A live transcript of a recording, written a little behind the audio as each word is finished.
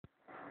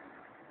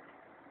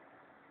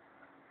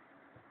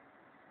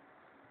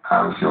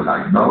How should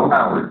I know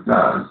how it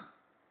does?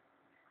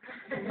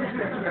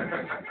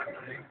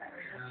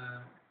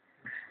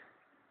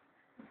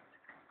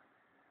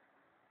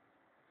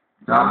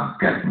 Don't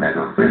get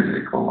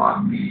metaphysical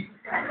on me.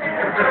 So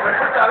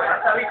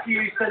if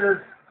you sort of,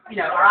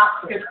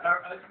 ask it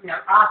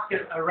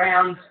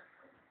around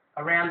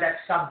that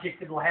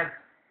subject, it will have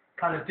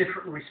kind of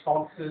different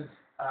responses.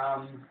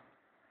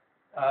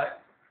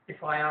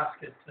 If I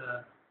ask it,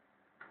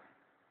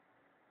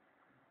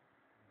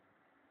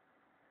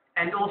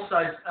 and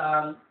also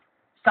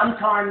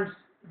sometimes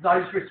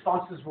those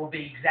responses will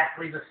be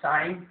exactly the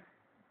same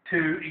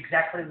to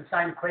exactly the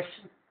same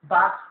question,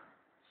 but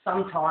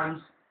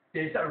sometimes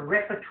there's a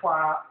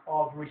repertoire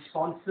of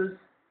responses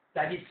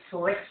that it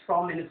selects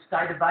from in its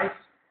database.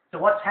 So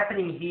what's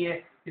happening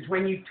here is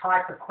when you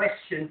type a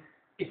question,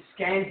 it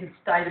scans its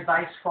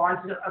database,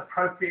 finds an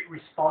appropriate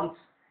response,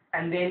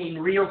 and then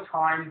in real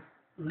time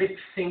lip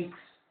syncs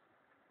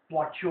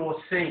what you're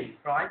seeing,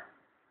 right?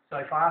 So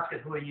if I ask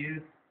it, who are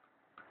you?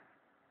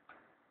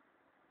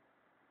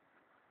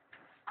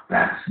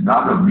 That's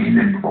not a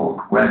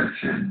meaningful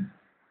question.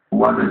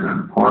 What is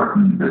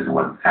important is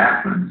what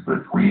happens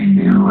between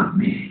you and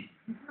me.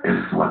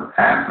 It's what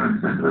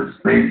happens in the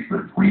space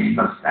between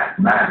us that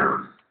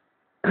matters.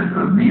 In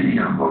the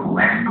medium of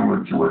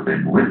language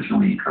within which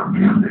we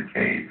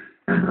communicate,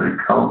 in the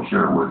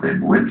culture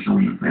within which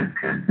we've been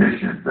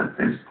conditioned at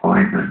this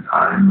point in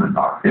time in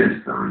our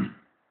history.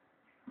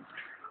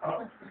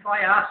 If I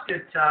ask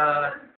it,